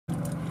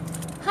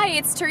Hi,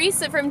 it's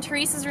Theresa from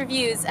Theresa's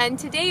Reviews, and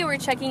today we're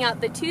checking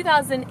out the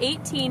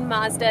 2018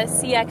 Mazda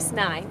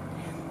CX-9.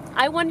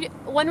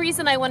 One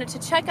reason I wanted to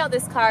check out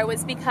this car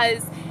was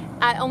because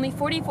at only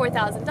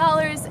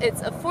 $44,000,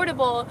 it's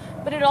affordable,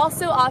 but it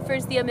also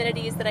offers the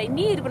amenities that I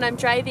need when I'm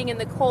driving in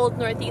the cold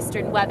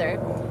northeastern weather.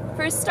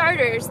 For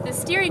starters, the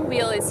steering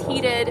wheel is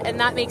heated, and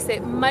that makes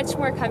it much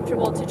more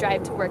comfortable to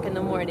drive to work in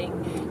the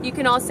morning. You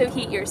can also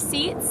heat your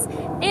seats,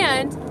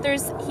 and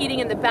there's heating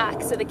in the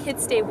back so the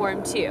kids stay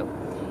warm too.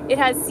 It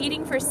has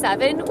seating for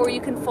 7, or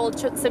you can fold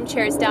some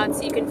chairs down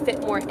so you can fit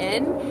more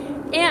in.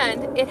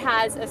 And it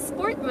has a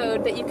sport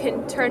mode that you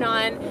can turn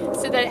on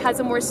so that it has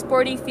a more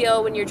sporty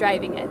feel when you're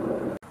driving it.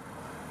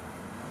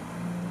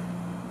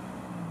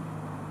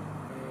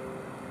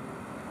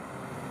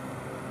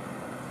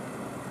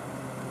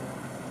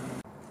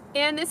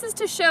 And this is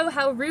to show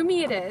how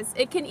roomy it is.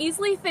 It can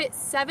easily fit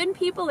 7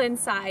 people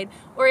inside,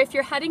 or if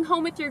you're heading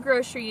home with your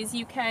groceries,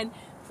 you can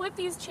flip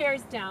these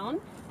chairs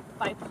down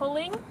by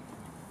pulling,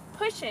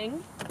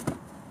 pushing,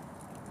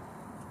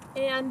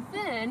 and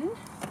then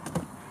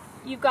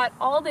you've got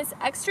all this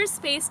extra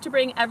space to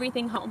bring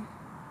everything home.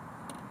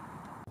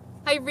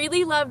 I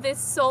really love this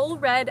Soul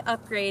Red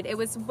upgrade. It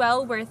was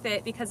well worth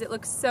it because it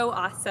looks so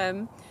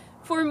awesome.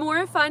 For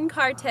more fun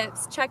car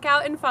tips, check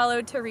out and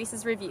follow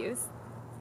Theresa's Reviews.